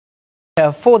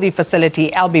For the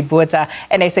facility, Elbie Botha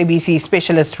and SABC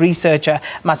specialist researcher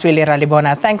Maswele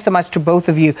Ralebona. Thanks so much to both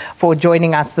of you for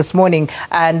joining us this morning,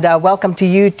 and welcome to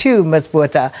you too, Ms.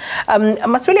 Botha.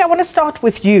 Maswele, I want to start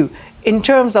with you in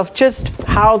terms of just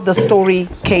how the story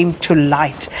came to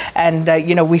light. And,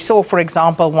 we saw, for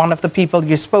example, one of the people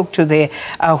you spoke to there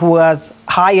who was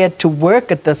hired to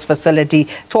work at this facility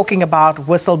talking about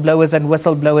whistleblowers and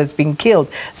whistleblowers being killed.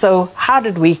 So how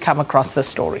did we come across the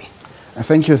story?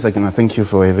 Thank you, Sakina. Thank you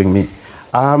for having me.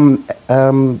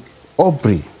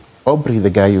 Aubrey,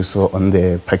 the guy you saw on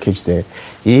the package there,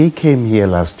 he came here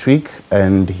last week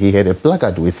and he had a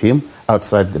placard with him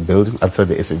outside the building, outside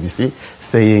the SABC,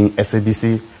 saying,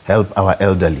 SABC, help our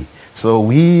elderly. So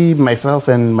we, myself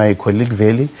and my colleague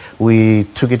Veli, we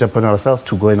took it upon ourselves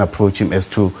to go and approach him as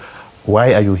to,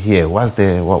 why are you here? What's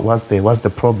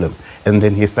the problem? And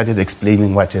then he started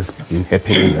explaining what has been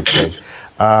happening that side.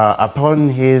 Upon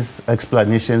his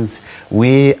explanations,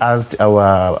 we asked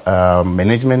our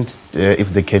management if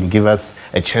they can give us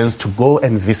a chance to go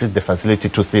and visit the facility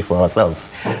to see for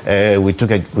ourselves. We took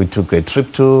a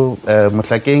trip to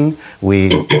Mohlakeng.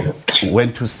 We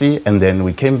went to see, and then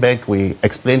we came back. We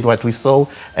explained what we saw,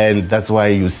 and that's why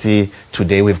you see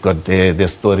today we've got the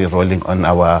story rolling on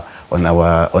our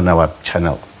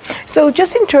channel. So,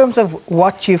 just in terms of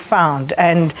what you found,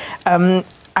 and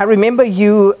I remember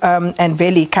you and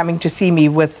Veli coming to see me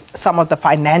with some of the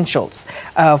financials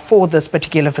for this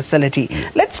particular facility.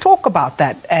 Let's talk about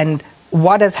that and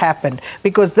what has happened,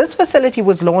 because this facility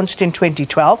was launched in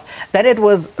 2012, then it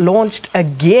was launched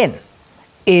again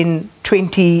in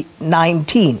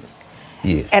 2019.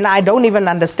 Yes. And I don't even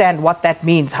understand what that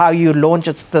means, how you launch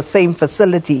the same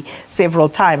facility several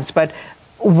times. But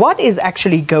what is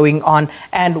actually going on,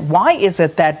 and why is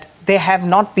it that there have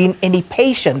not been any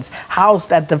patients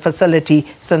housed at the facility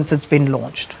since it's been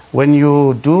launched? When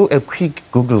you do a quick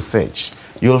Google search,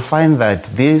 you'll find that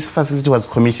this facility was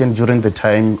commissioned during the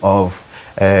time of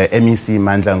MEC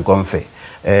Mandla Nkomfe.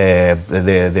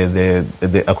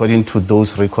 According to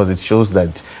those records, it shows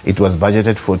that it was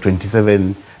budgeted for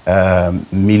 27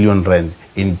 million rand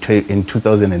in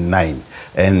 2009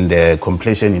 and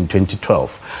completion in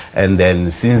 2012. And then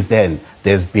since then,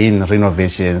 there's been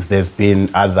renovations, there's been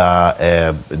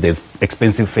other, there's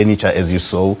expensive furniture, as you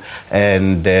saw.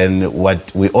 And then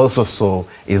what we also saw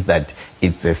is that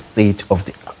it's a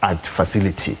state-of-the-art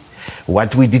facility.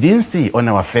 What we didn't see on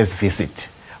our first visit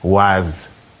was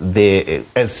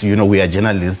as you know, we are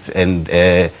journalists, and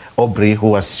Aubrey, who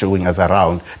was showing us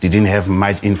around, didn't have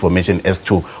much information as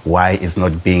to why it's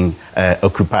not being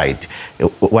occupied.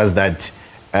 It was that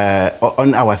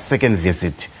on our second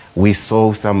visit, we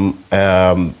saw some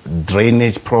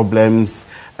drainage problems.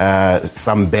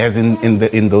 Some beds in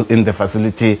the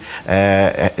facility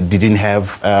didn't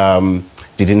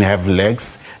have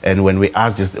legs, and when we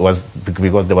asked, it was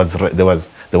because there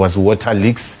was water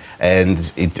leaks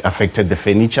and it affected the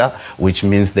furniture, which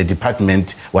means the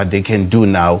department, what they can do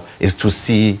now is to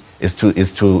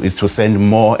send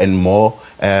more and more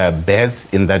beds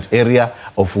in that area,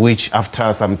 of which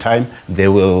after some time they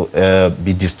will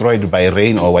be destroyed by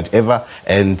rain or whatever.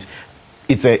 And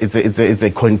it's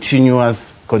a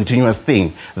continuous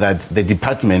thing that the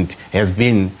department has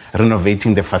been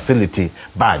renovating the facility,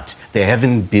 but they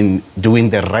haven't been doing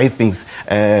the right things.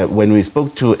 When we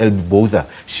spoke to Elbie Botha,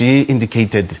 she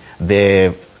indicated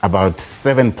about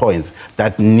 7 points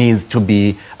that needs to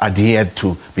be adhered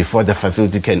to before the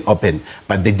facility can open.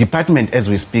 But the department, as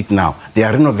we speak now, there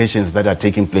are renovations that are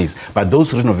taking place, but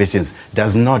those renovations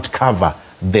does not cover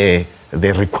the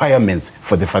requirements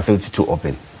for the facility to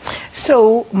open.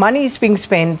 So money is being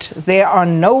spent. There are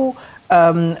no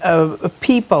elderly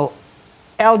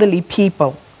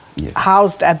people, yes,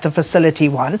 housed at the facility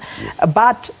one, yes,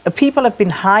 but people have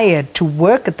been hired to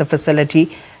work at the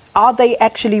facility. Are they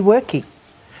actually working?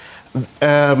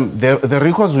 The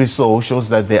records we saw shows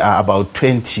that there are about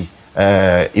 20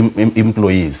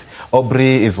 employees.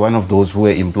 Aubrey is one of those who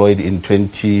were employed in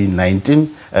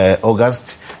 2019,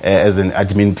 August, as an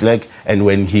admin clerk. And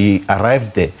when he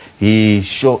arrived there, he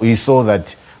saw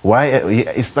that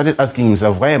he started asking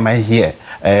himself, why am I here?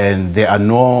 And there are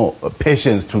no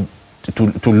patients to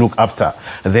look after.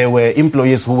 There were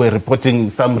employees who were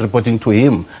some reporting to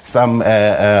him. Some,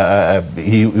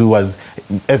 he was,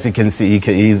 as you can see,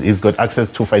 he's got access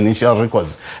to financial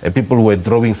records. People were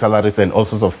drawing salaries and all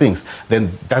sorts of things.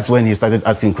 Then that's when he started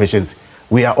asking questions.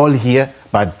 We are all here,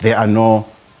 but there are no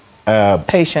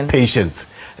patients.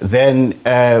 Then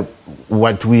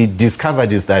what we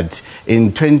discovered is that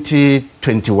in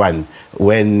 2021,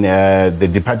 when the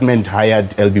department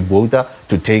hired Elbie Botha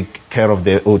to take care of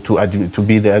to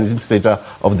be the administrator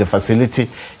of the facility,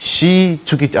 she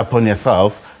took it upon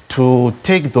herself to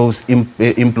take those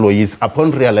employees,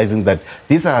 upon realizing that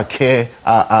these are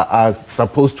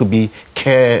supposed to be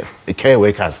care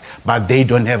workers, but they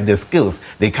don't have the skills.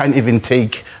 They can't even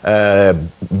take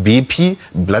BP,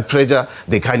 blood pressure.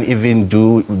 They can't even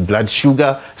do blood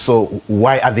sugar. So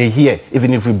why are they here?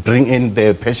 Even if we bring in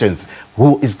the patients,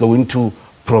 who is going to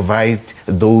provide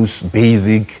those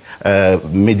basic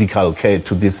medical care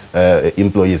to these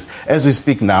employees? As we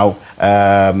speak now,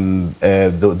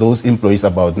 those employees,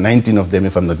 about 19 of them,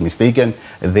 if I'm not mistaken,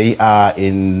 they are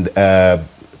in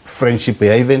Friendship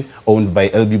Haven, owned by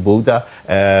Elbie Botha,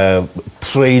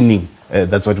 training.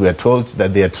 That's what we are told,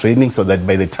 that they are training so that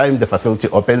by the time the facility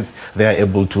opens, they are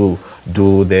able to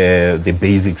do the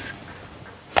basics.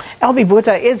 Elbie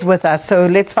Botha is with us, so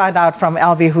let's find out from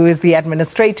Elbie, who is the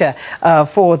administrator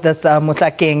for this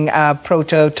Mohlakeng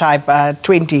prototype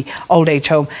 20 old age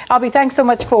home. Elbie, thanks so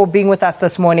much for being with us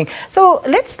this morning. So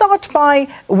let's start by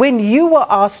when you were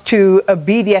asked to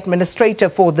be the administrator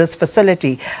for this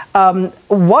facility.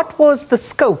 What was the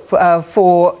scope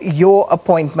for your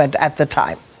appointment at the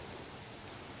time?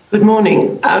 Good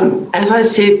morning. As I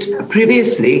said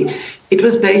previously, it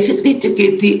was basically to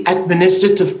get the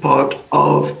administrative part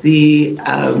of the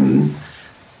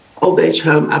old age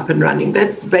home up and running.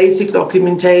 That's basic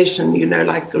documentation, you know,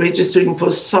 like registering for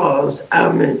SARS,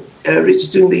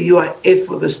 registering the UIF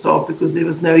for the staff because there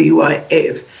was no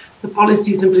UIF, the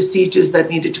policies and procedures that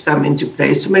needed to come into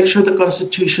place to make sure the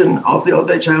constitution of the old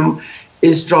age home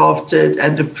is drafted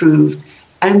and approved.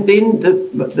 And then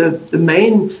the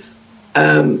main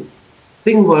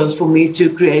thing was for me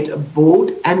to create a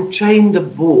board and train the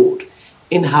board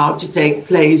in how to take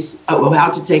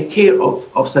care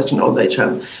of such an old age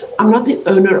home. I'm not the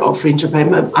owner of Friendship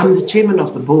Haven, I'm the chairman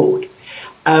of the board.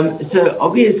 So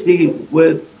obviously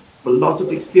with lots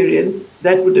of experience,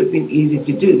 that would have been easy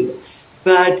to do.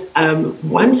 But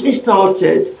once we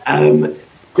started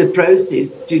the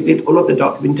process to get all of the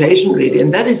documentation ready,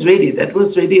 and that is ready, that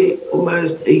was ready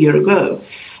almost a year ago,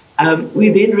 we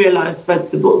then realized,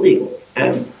 but the building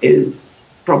is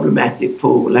problematic,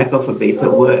 for lack of a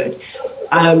better word.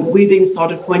 We then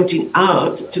started pointing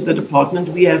out to the department.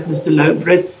 We have Mr.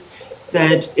 Lobritz,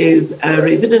 that is a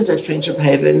resident at Friendship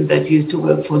Haven that used to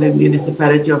work for the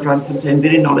municipality of Randfontein,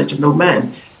 very knowledgeable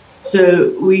man.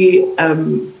 So we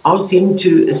asked him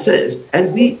to assist,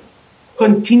 and we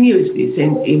continuously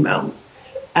send emails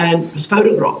and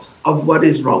photographs of what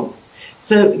is wrong.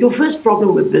 So your first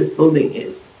problem with this building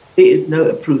is there is no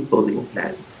approved building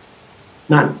plans.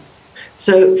 None.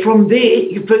 So from there,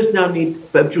 you first now need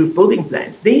approved building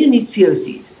plans. Then you need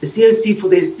COCs. A COC for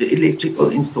the electrical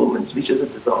installments, which is a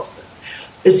disaster.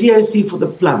 A COC for the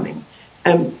plumbing.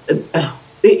 There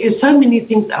is so many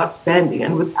things outstanding.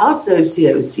 And without those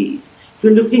COCs,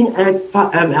 you're looking at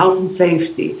health and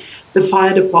safety, the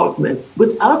fire department.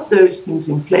 Without those things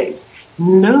in place,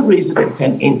 no resident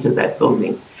can enter that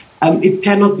building. It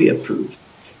cannot be approved.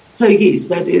 So yes,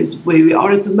 that is where we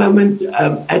are at the moment.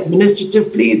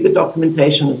 Administratively, the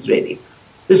documentation is ready.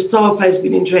 The staff has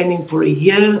been in training for a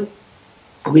year.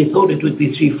 We thought it would be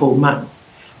 3-4 months.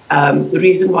 The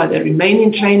reason why they remain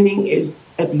in training is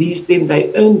at least then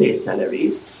they earn their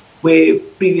salaries, where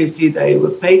previously they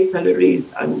were paid salaries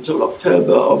until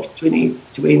October of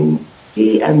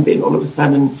 2020, and then all of a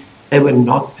sudden they were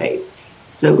not paid.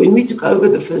 So when we took over,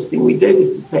 the first thing we did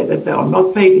is to say that they are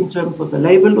not paid in terms of the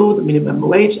Labour Law, the Minimum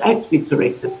Wage Act. We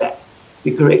corrected that.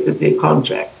 We corrected their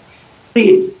contracts. So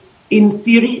yes, in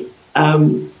theory,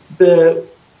 until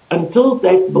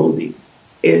that building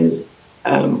is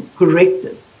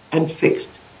corrected and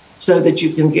fixed so that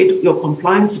you can get your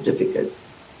compliance certificates,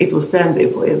 it will stand there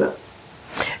forever.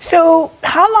 So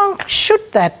how long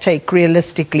should that take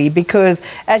realistically? Because,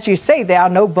 as you say, there are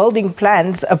no building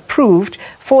plans approved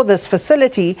for this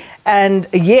facility, and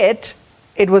yet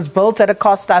it was built at a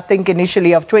cost, I think,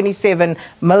 initially of 27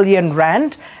 million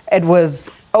rand. It was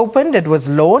opened, it was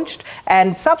launched,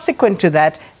 and subsequent to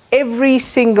that, every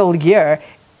single year,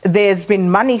 there's been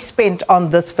money spent on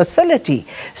this facility.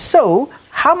 So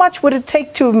how much would it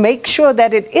take to make sure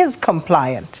that it is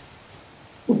compliant?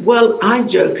 Well, I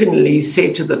jokingly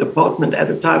said to the department at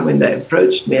the time when they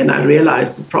approached me and I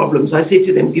realized the problems, I said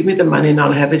to them, give me the money and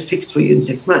I'll have it fixed for you in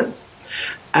 6 months.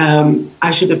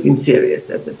 I should have been serious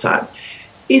at the time.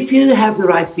 If you have the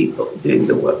right people doing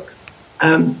the work,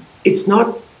 it's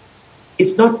not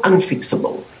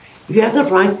unfixable. if you have the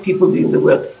right people doing the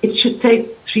work, it should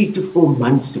take 3 to 4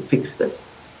 months to fix this.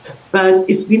 But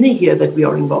it's been a year that we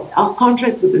are involved. Our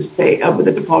contract with the state, with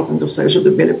the Department of Social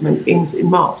Development ends in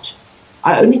March.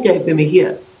 I only gave them a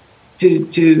year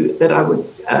that I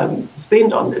would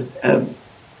spend on this.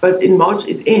 But in March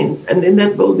it ends, and then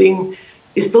that building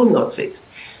is still not fixed.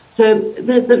 So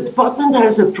the department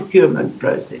has a procurement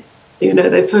process.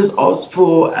 They first ask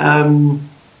for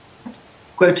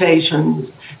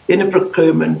quotations, then a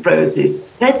procurement process.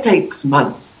 That takes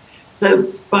months.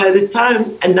 So by the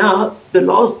time, and now the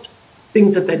last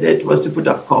things that they did was to put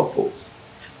up carports.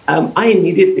 I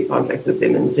immediately contacted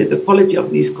them and said the quality of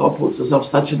these carports was of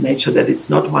such a nature that it's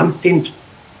not 1 cent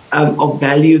of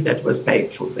value that was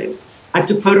paid for them. I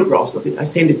took photographs of it. I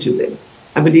sent it to them.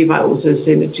 I believe I also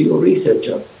sent it to your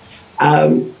researcher.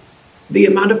 The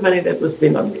amount of money that was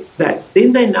spent on that.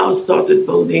 Then they now started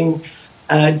building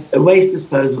a waste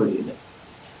disposal unit.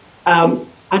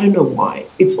 I don't know why.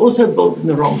 It's also built in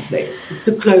the wrong place. It's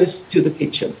too close to the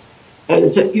kitchen.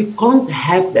 So you can't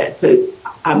have that. So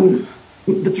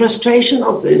the frustration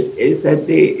of this is that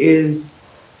there is,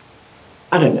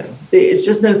 I don't know, there is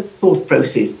just no thought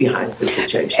process behind the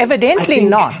situation. Evidently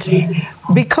not,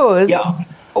 because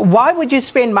why would you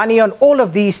spend money on all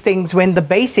of these things when the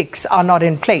basics are not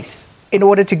in place in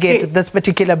order to get this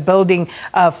particular building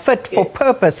fit for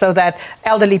purpose so that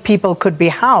elderly people could be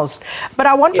housed? But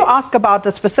I want to ask about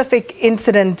the specific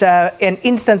incident, an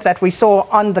instance that we saw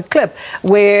on the clip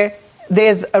where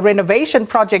there's a renovation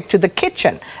project to the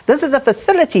kitchen. This is a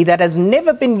facility that has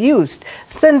never been used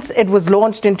since it was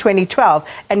launched in 2012,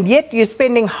 and yet you're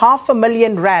spending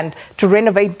R500,000 to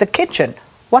renovate the kitchen.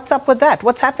 What's up with that?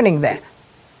 What's happening there?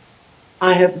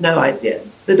 I have no idea.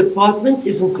 The department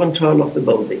is in control of the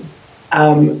building.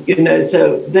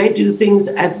 So they do things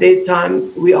at their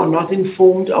time. We are not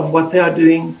informed of what they are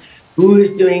doing, who is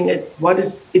doing it, what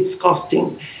it's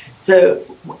costing. So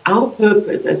our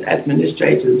purpose as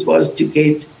administrators was to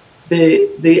get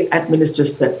the administrative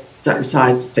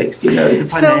side fixed, the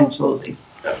financials.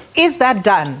 So is that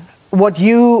done? What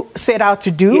you set out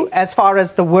to do as far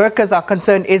as the workers are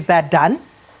concerned, is that done?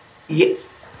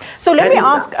 Yes. So let me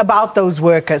ask about those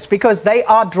workers, because they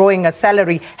are drawing a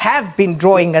salary, have been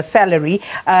drawing a salary,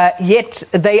 yet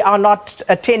they are not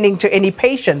attending to any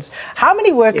patients. How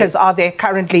many workers are there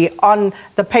currently on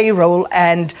the payroll,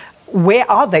 and where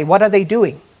are they? What are they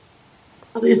doing?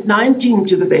 Well, there's 19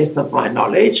 to the best of my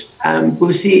knowledge.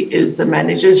 Busi is the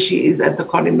manager. She is at the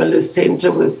Connie Miller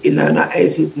Center with Ilona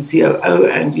Ace, who's the COO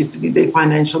and used to be the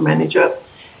financial manager.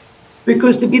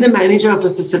 Because to be the manager of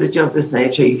a facility of this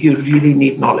nature, you really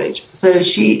need knowledge. So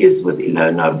she is with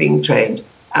Ilona being trained,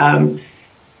 and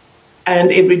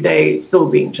every day still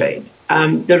being trained.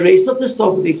 The rest of the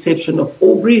staff, with the exception of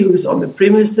Aubrey, who's on the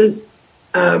premises,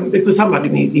 because somebody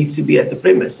needs to be at the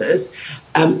premises,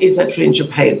 is at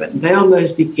Friendship Haven. They are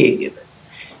mostly caregivers.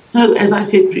 So as I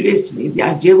said previously, the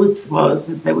idea was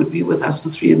that they would be with us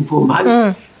for 3 and 4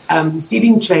 months.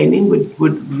 Receiving training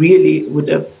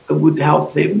would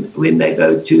help them when they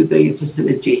go to the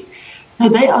facility. So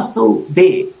they are still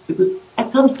there, because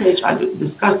at some stage I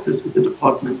discussed this with the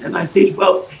department, and I said,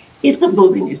 well, if the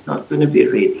building is not going to be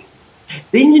ready,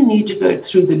 then you need to go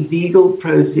through the legal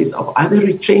process of either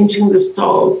retrenching the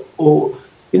staff or,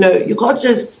 you can't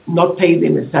just not pay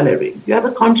them a salary. If you have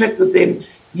a contract with them,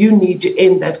 you need to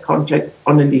end that contract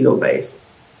on a legal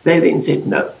basis. They then said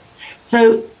no.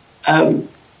 So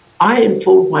I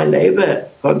informed my labour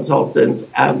consultant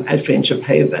at Friendship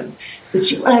Haven that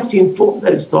she will have to inform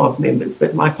those staff members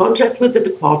that my contract with the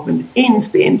department ends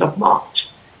the end of March.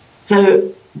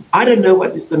 So I don't know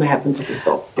what is going to happen to the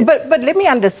staff. But let me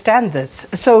understand this.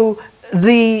 So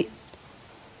the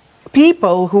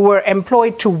people who were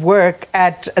employed to work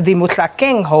at the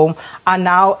Mohlakeng home are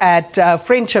now at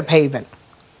Friendship Haven?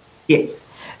 Yes.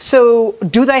 So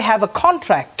do they have a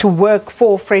contract to work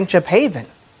for Friendship Haven?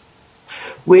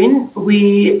 When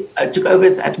we took over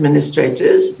as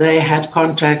administrators, they had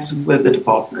contracts with the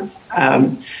department.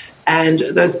 And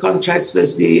those contracts,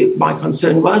 firstly, my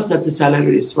concern was that the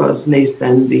salaries was less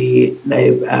than the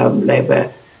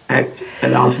Labour Act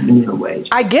allows for minimum wage.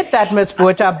 I get that, Ms.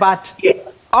 Botha, but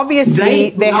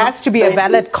obviously there has to be a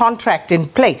valid contract in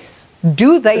place.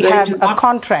 Do they have a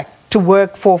contract to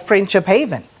work for Friendship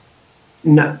Haven?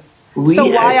 No. So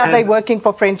why are they working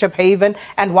for Friendship Haven,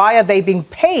 and why are they being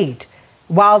paid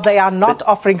while they are not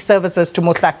offering services to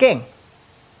Mohlakeng?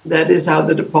 That is how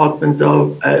the Department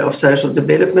of Social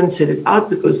Development set it out,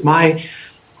 because my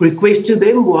request to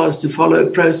them was to follow a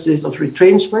process of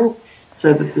retrenchment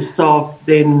so that the staff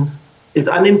then is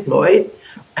unemployed,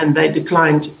 and they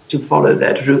declined to follow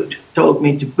that route. Told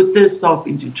me to put the staff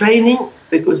into training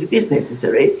because it is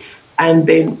necessary, and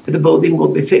then the building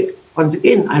will be fixed. Once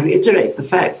again, I reiterate the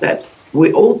fact that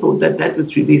we all thought that that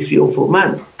would be 3 or 4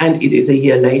 months, and it is a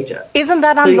year later. Isn't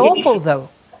that unlawful, though?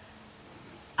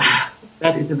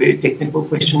 That is a very technical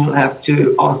question. You'll have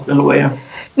to ask the lawyer.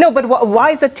 No, but why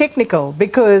is it technical?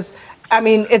 Because, I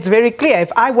mean, it's very clear.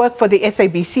 If I work for the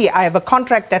SABC, I have a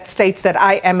contract that states that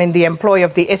I am in the employ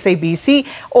of the SABC.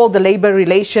 All the labor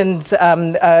relations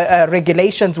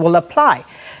regulations will apply.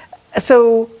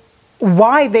 So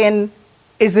why then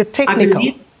is it technical?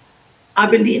 I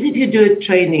believe if you do a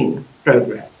training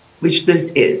program, which this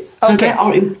is, so okay, they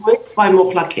are employed by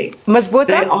Mohlakeng. Ms.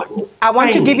 Botha, I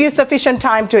want to give you sufficient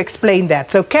time to explain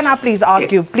that. So can I please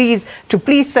ask you to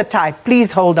please sit tight,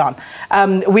 please hold on.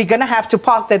 We're going to have to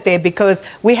park that there because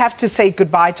we have to say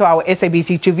goodbye to our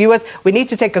SABC2 viewers. We need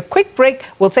to take a quick break.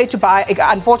 We'll say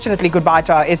unfortunately goodbye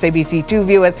to our SABC2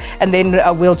 viewers, and then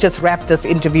we'll just wrap this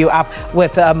interview up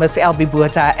with Ms. Elbie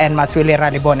Botha and Maswele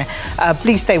Ralebona.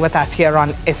 Please stay with us here on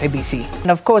SABC.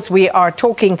 And of course, we are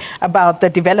talking about the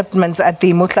developments at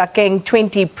the Mohlakeng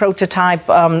 20 prototype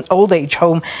old age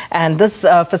home, and this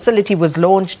facility was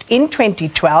launched in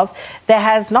 2012. There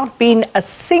has not been a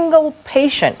single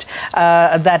patient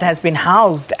that has been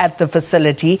housed at the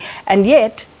facility, and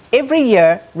yet every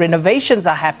year renovations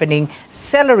are happening,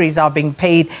 salaries are being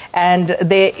paid, and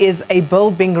there is a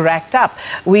bill being racked up.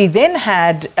 We then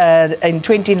had in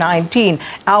 2019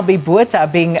 Elbie Botha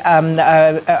being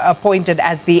appointed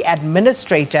as the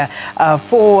administrator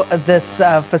for this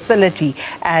facility,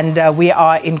 and we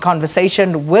are in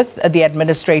conversation with the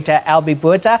administrator Elbie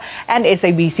Botha and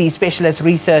SABC specialist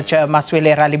researcher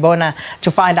Maswele Ralebona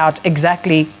to find out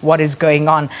exactly what is going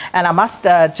on. And I must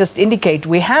just indicate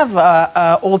we have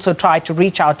also tried to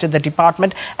reach out to the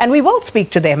department, and we will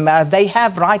speak to them. They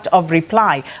have right of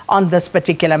reply on this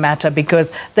particular matter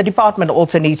because the department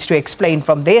also needs to explain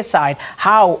from their side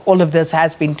how all of this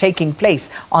has been taking place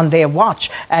on their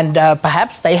watch, and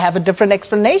perhaps they have a different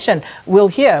explanation. We'll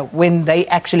hear when they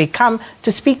actually come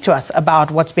to speak to us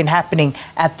about what's been happening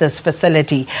at this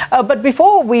facility. But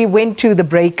before we went to the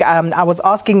break, I was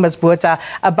asking Ms. Botha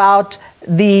about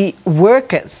the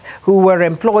workers who were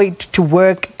employed to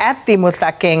work at the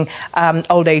Mohlakeng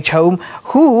old age home,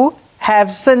 who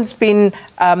have since been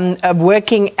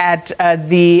working at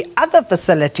the other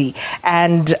facility.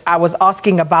 And I was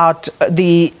asking about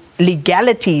the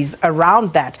legalities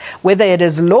around that, whether it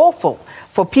is lawful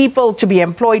for people to be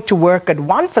employed to work at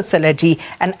one facility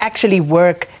and actually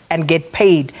work and get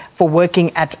paid for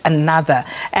working at another.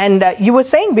 And you were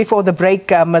saying before the break,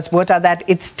 Ms. Botha, that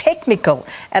it's technical,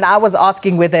 and I was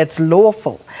asking whether it's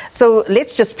lawful. So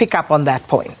let's just pick up on that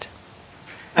point.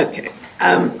 Okay.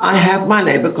 I have my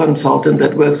labour consultant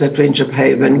that works at Friendship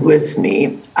Haven with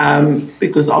me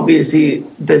because obviously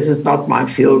this is not my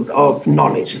field of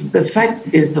knowledge. The fact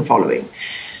is the following.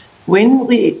 When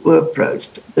we were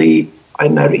approached,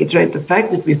 and I reiterate the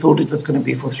fact that we thought it was going to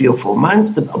be for 3 or 4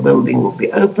 months, the building will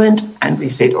be opened, and we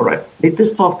said, all right, let the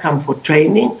staff come for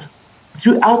training.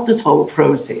 Throughout this whole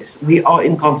process, we are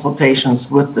in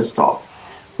consultations with the staff.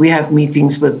 We have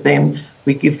meetings with them,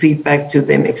 we give feedback to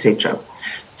them, etc.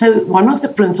 So one of the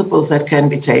principles that can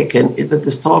be taken is that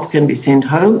the staff can be sent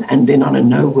home and then on a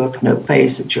no work, no pay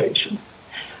situation.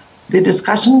 The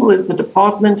discussion with the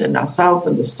department and ourselves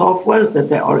and the staff was that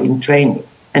they are in training.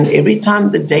 And every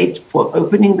time the date for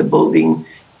opening the building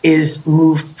is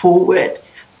moved forward,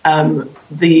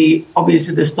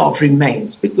 obviously the staff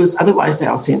remains, because otherwise they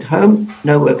are sent home,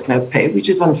 no work, no pay, which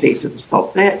is unfair to the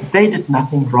staff. They did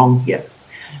nothing wrong here.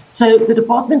 So the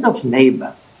Department of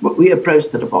Labour, we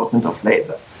approached the Department of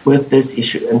Labour with this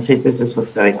issue and said this is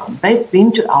what's going on. They've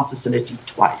been to our facility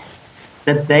twice,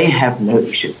 that they have no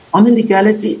issues. On the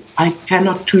legalities, I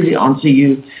cannot truly answer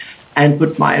you and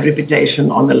put my reputation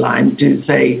on the line to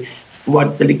say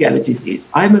what the legalities is.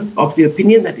 I'm of the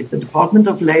opinion that if the Department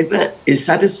of Labour is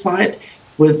satisfied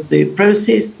with the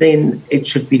process, then it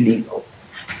should be legal.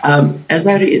 As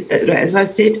I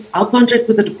said, our contract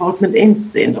with the department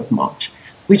ends the end of March,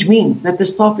 which means that the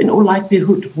staff in all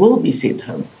likelihood will be sent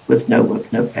home with no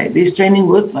work, no pay. This training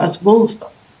with us will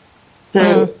stop.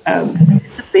 So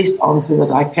it's the best answer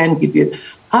that I can give you.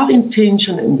 Our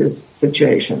intention in this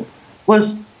situation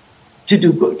was to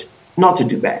do good, not to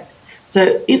do bad.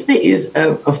 So if there is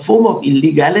a form of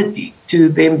illegality to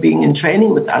them being in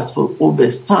training with us for all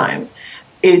this time,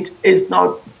 it is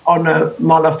not on a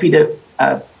mala fide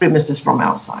premises from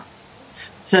our side.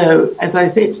 So as I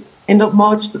said, end of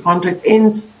March, the contract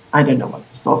ends. I don't know what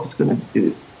the staff is going to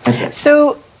do at that.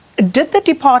 So did the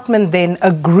department then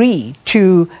agree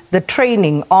to the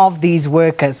training of these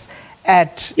workers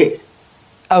at... Yes.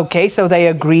 Okay, so they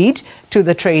agreed to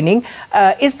the training.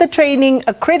 Is the training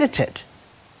accredited?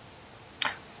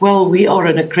 Well, we are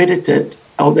an accredited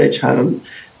old age home.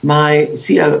 My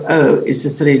COO is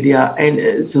Sister Elia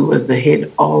Ehlers, who was the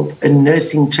head of a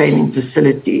nursing training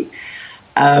facility.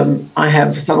 I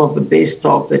have some of the best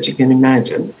staff that you can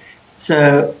imagine.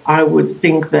 So I would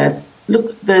think that,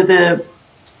 look, the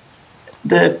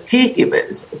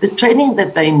caregivers, the training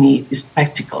that they need is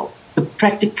practical. The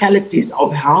practicalities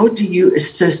of how do you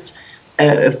assist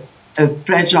a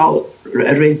fragile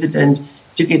resident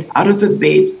to get out of a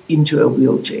bed into a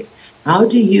wheelchair? How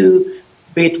do you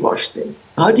bed wash them?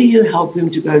 How do you help them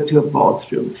to go to a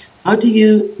bathroom? How do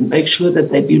you make sure that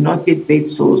they do not get bed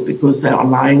sores because they are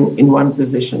lying in one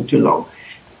position too long?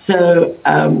 So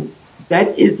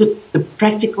that is the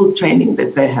practical training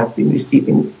that they have been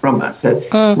receiving from us. So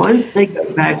once they go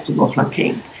back to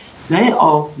Mohlakeng, they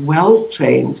are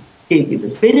well-trained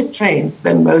caregivers, better trained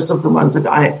than most of the ones that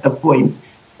I appoint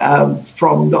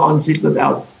from the onset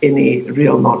without any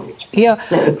real knowledge. Yeah.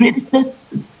 So accredited,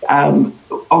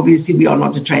 obviously we are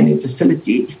not a training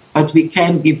facility, but we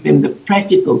can give them the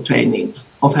practical training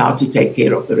of how to take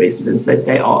care of the residents that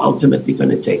they are ultimately going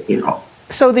to take care of.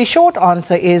 So the short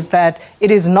answer is that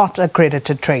it is not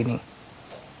accredited training.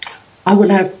 I will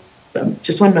have,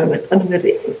 just one moment.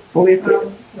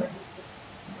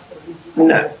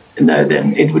 No,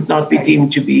 then it would not be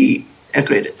deemed to be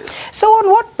accredited. So on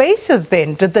what basis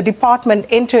then did the department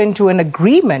enter into an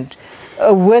agreement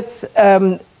with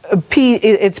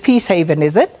it's Peacehaven,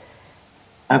 is it?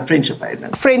 Friendship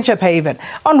Haven. Friendship Haven.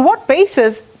 On what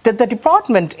basis did the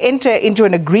department enter into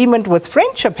an agreement with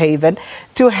Friendship Haven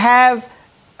to have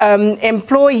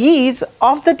employees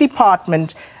of the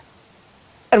department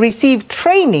receive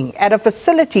training at a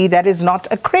facility that is not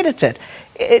accredited?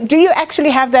 Do you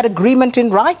actually have that agreement in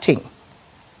writing?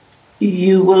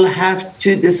 You will have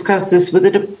to discuss this with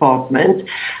the department.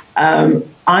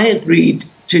 I agreed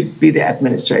to be the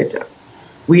administrator.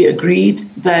 We agreed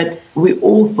that we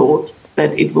all thought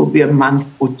that it will be a month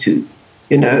or two.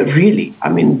 You know, really, I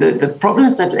mean, the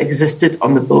problems that existed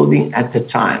on the building at the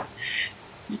time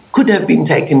could have been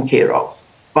taken care of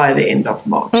by the end of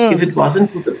March if it wasn't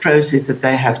for the process that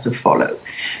they have to follow.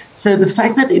 So the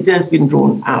fact that it has been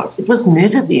drawn out, it was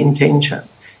never the intention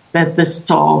that the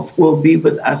staff will be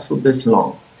with us for this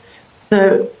long.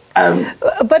 So,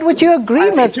 but would you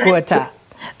agree, Ms. Botha,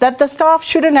 that the staff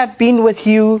shouldn't have been with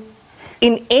you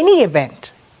in any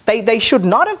event? They should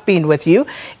not have been with you.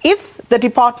 If the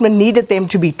department needed them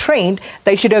to be trained,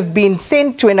 they should have been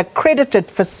sent to an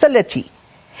accredited facility.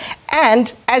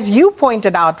 And as you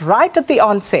pointed out right at the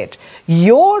onset,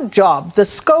 your job, the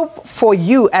scope for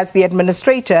you as the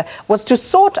administrator, was to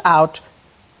sort out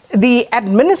the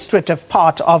administrative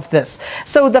part of this.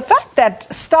 So the fact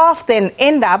that staff then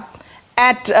end up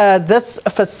at this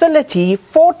facility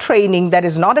for training that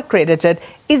is not accredited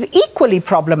is equally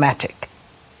problematic.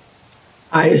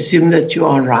 I assume that you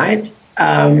are right.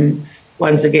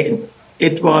 Once again,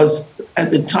 it was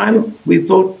at the time we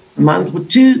thought a month or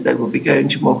two they will be going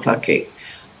to Mohlakeng.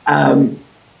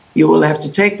 You will have to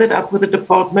take that up with the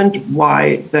department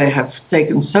why they have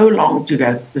taken so long to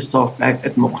get the staff back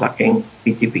at Mohlakeng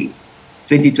PTP,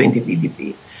 2020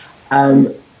 PTP.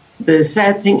 The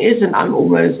sad thing is, and I'm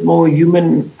almost more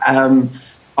human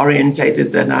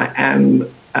orientated than I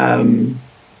am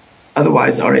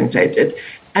otherwise orientated.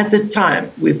 At the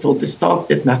time, we thought the staff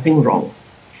did nothing wrong.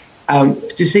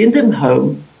 To send them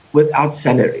home without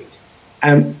salaries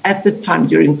at the time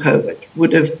during COVID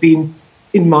would have been,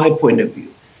 in my point of view,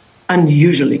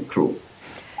 unusually cruel.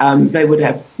 They would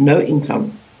have no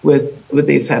income with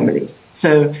their families.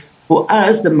 So for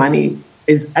us, the money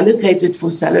is allocated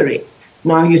for salaries.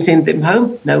 Now you send them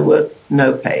home, no work,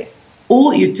 no pay.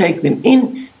 Or you take them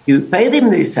in, you pay them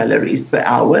their salaries per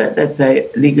hour that they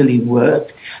legally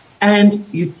work, and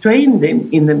you train them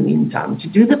in the meantime to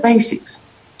do the basics,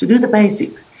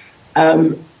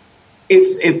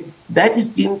 If that is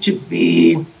deemed to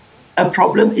be a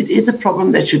problem, it is a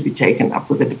problem that should be taken up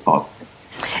with the department.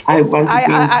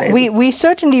 We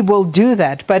certainly will do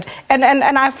that, but and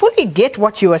I fully get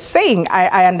what you are saying.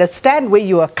 I understand where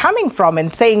you are coming from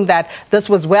in saying that this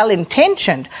was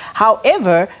well-intentioned.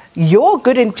 However, your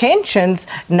good intentions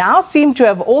now seem to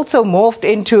have also morphed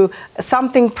into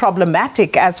something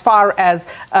problematic as far as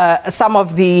some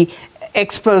of the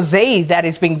expose that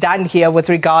is being done here with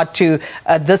regard to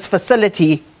this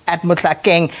facility at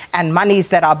Mohlakeng and monies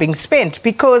that are being spent,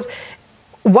 because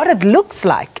what it looks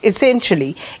like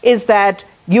essentially is that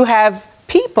you have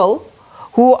people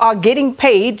who are getting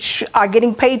paid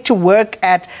to work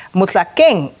at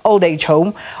Mohlakeng old age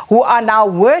home, who are now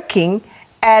working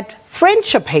at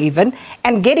Friendship Haven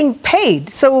and getting paid.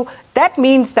 So that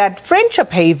means that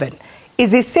Friendship Haven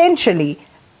is essentially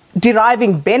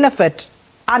deriving benefit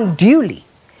unduly,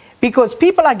 because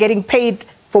people are getting paid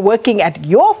for working at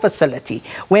your facility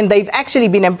when they've actually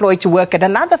been employed to work at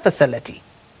another facility.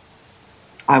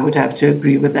 I would have to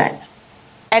agree with that.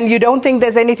 And you don't think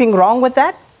there's anything wrong with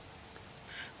that?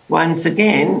 Once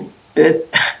again, the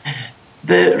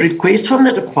request from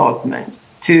the department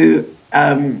to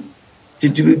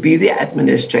be the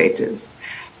administrators,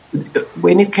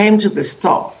 when it came to the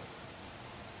staff,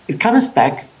 it comes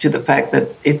back to the fact that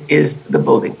it is the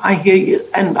building. I hear you,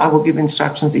 and I will give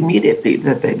instructions immediately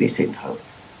that they be sent home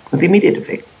with immediate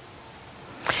effect.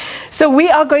 So we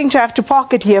are going to have to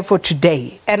park it here for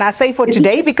today. And I say for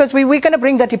today because we're going to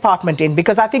bring the department in,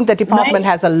 because I think the department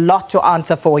has a lot to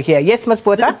answer for here. Yes, Ms.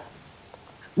 Botha?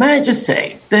 May I just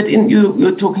say that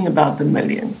you're talking about the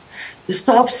millions. The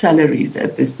staff salaries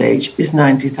at this stage is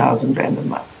 90,000 Rand a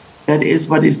month. That is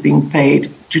what is being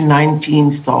paid to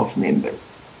 19 staff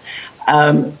members.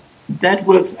 That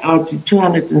works out to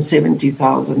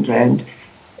 270,000 Rand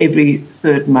every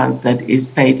third month that is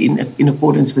paid in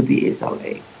accordance with the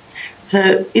SLA.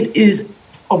 So it is,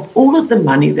 of all of the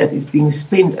money that is being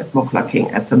spent at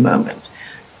Mohlakeng at the moment,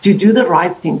 to do the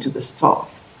right thing to the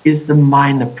staff is the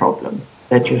minor problem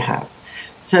that you have.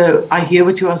 So I hear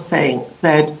what you are saying,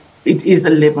 that it is a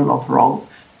level of wrong.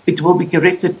 It will be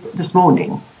corrected this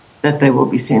morning that they will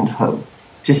be sent home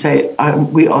to say,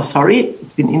 we are sorry,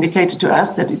 it's been indicated to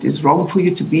us that it is wrong for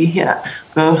you to be here.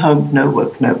 Go home, no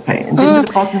work, no pay. And then the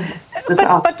department was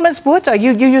out. But Ms. Botha,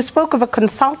 you spoke of a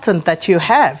consultant that you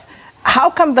have.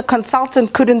 How come the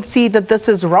consultant couldn't see that this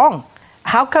is wrong?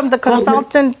 How come the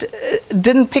consultant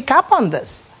didn't pick up on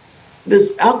this?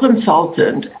 Our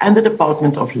consultant and the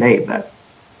Department of Labour,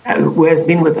 who has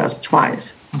been with us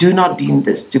twice, do not deem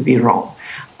this to be wrong.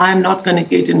 I'm not going to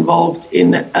get involved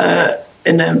in a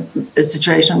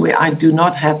situation where I do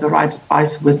not have the right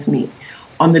advice with me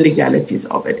on the legalities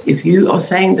of it. If you are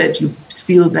saying that you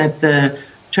feel that the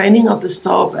training of the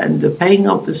staff and the paying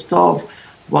of the staff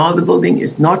while the building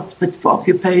is not fit for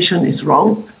occupation is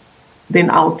wrong, then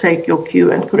I'll take your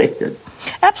cue and correct it.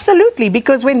 Absolutely,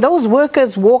 because when those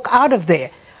workers walk out of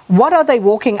there, what are they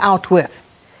walking out with?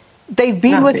 They've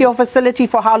been with your facility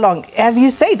for how long? As you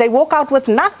say, they walk out with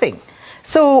nothing.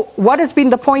 So what has been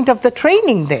the point of the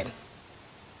training then?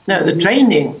 No, the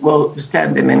training will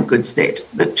stand them in good state.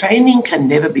 The training can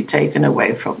never be taken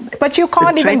away from them. But you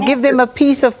can't even give them a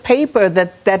piece of paper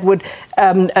that would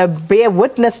bear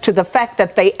witness to the fact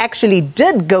that they actually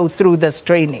did go through this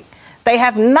training. They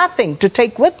have nothing to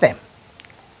take with them.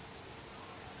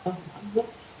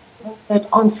 That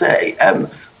answer,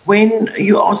 when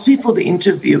you asked me for the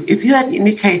interview, if you had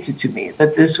indicated to me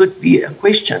that this would be a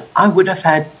question, I would have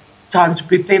had time to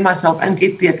prepare myself and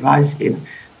get the advice in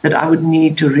that I would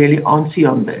need to really answer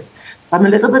on this. So I'm a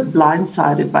little bit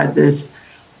blindsided by this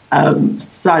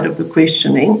side of the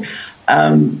questioning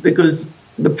because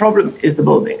the problem is the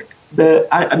building.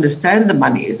 I understand the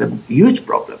money is a huge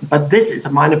problem, but this is a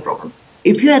minor problem.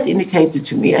 If you had indicated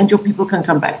to me, and your people can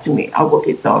come back to me, I will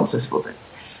get the answers for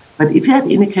this. But if you had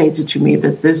indicated to me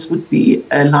that this would be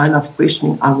a line of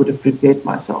questioning, I would have prepared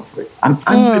myself for it. I'm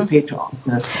unprepared to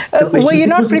answer the question. Were you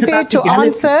not prepared to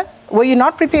answer? Were you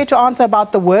not prepared to answer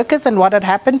about the workers and what had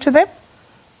happened to them?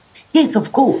 Yes,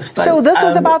 of course. But, so this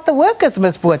is about the workers,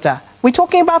 Ms. Botha. We're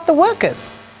talking about the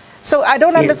workers. So I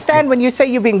don't understand when you say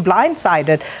you're being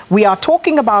blindsided. We are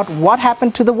talking about what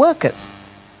happened to the workers.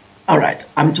 All right.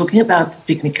 I'm talking about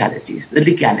the technicalities, the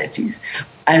legalities.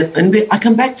 I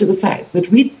come back to the fact that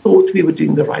we thought we were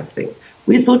doing the right thing.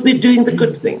 We thought we were doing the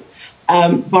good thing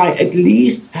by at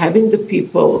least having the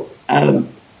people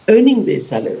earning their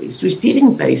salaries,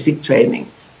 receiving basic training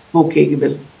for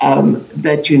caregivers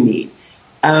that you need.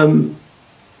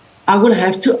 I will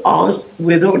have to ask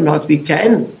whether or not we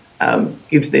can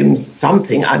give them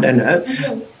something, I don't know,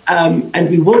 and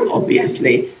we will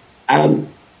obviously.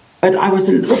 But I was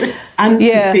a little bit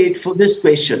unprepared for this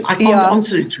question. I can't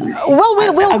answer it to you.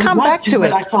 Well, we'll come back to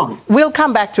it. But I can't. We'll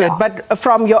come back to it. But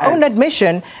from your own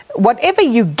admission, whatever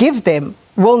you give them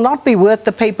will not be worth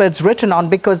the paper it's written on,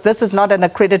 because this is not an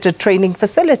accredited training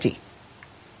facility.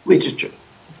 Which is true.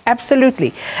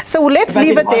 Absolutely. So let's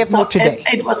leave it there for today.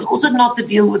 It was also not the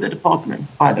deal with the department,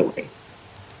 by the way.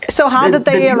 So how did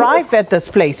they arrive at this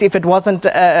place if it wasn't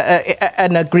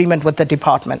an agreement with the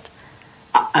department?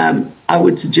 I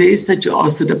would suggest that you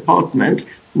ask the department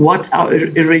what our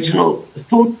original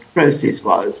thought process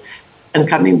was. And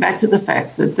coming back to the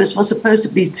fact that this was supposed to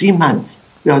be 3 months,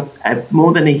 we are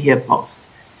more than a year past.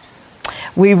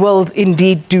 We will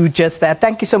indeed do just that.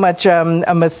 Thank you so much,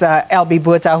 Ms. Elbie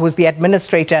Botha, who's the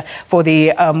administrator for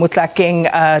the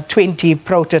Mohlakeng 20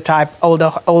 prototype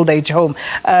old age home.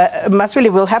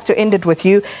 Maswele, we'll have to end it with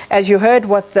you. As you heard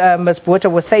what Ms. Botha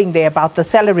was saying there about the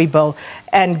salary bill,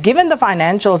 and given the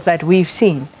financials that we've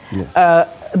seen, yes,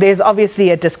 there's obviously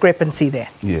a discrepancy there.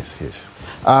 Yes, yes.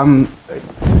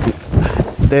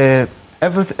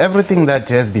 Everything that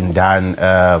has been done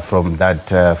from that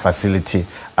facility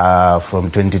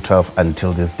from 2012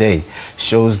 until this day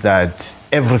shows that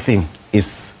everything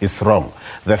is wrong.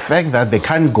 The fact that they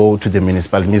can't go to the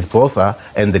municipality, Ms. Botha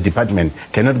and the department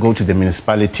cannot go to the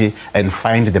municipality and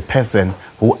find the person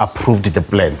who approved the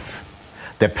plans,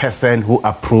 the person who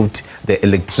approved the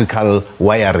electrical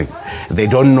wiring. They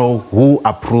don't know who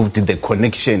approved the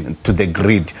connection to the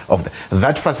grid of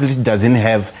that facility. Doesn't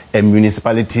have a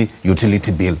municipality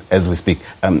utility bill as we speak.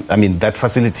 I mean, that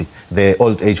facility, the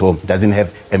old age home, doesn't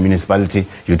have a municipality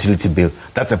utility bill.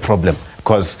 That's a problem,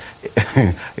 because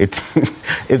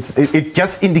it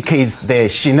just indicates the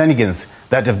shenanigans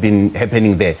that have been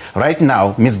happening there. Right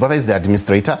now, Ms. Botha is the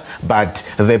administrator, but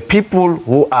the people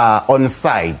who are on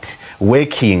site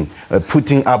working,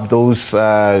 putting up those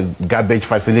garbage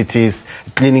facilities,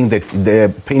 cleaning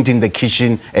painting the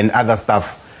kitchen and other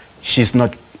stuff, she's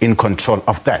not in control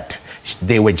of that.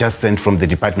 They were just sent from the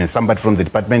department. Somebody from the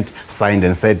department signed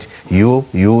and said, you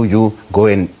go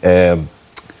and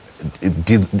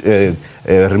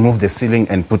remove the ceiling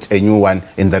and put a new one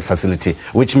in that facility,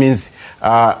 which means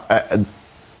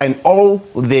and all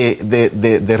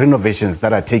the renovations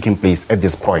that are taking place at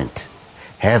this point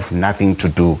have nothing to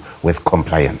do with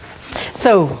compliance.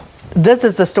 So this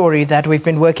is the story that we've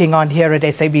been working on here at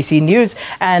SABC News,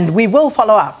 and we will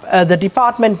follow up. The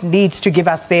department needs to give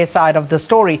us their side of the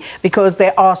story, because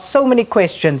there are so many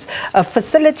questions. A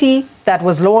facility that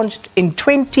was launched in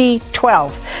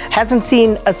 2012 hasn't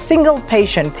seen a single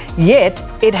patient, yet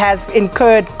it has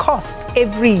incurred costs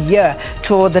every year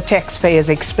to the taxpayers'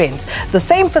 expense. The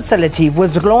same facility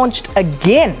was launched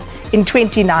again in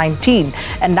 2019,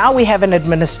 and now we have an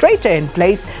administrator in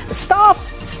place. Staff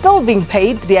still being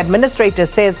paid. The administrator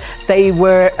says they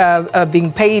were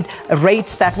being paid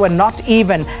rates that were not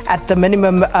even at the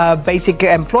minimum basic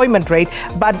employment rate.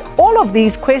 But all of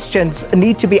these questions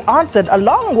need to be answered,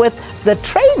 along with the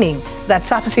training that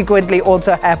subsequently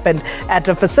also happened at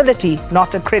a facility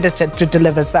not accredited to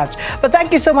deliver such. But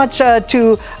thank you so much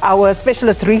to our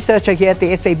specialist researcher here at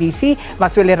the SABC,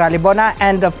 Maswele Ralebona,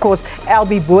 and of course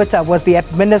Elbie Botha was the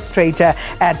administrator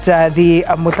at the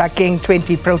Mohlakeng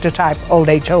 20 prototype old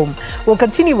age home. We'll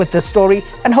continue with this story,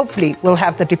 and hopefully we'll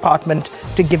have the department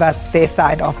to give us their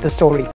side of the story.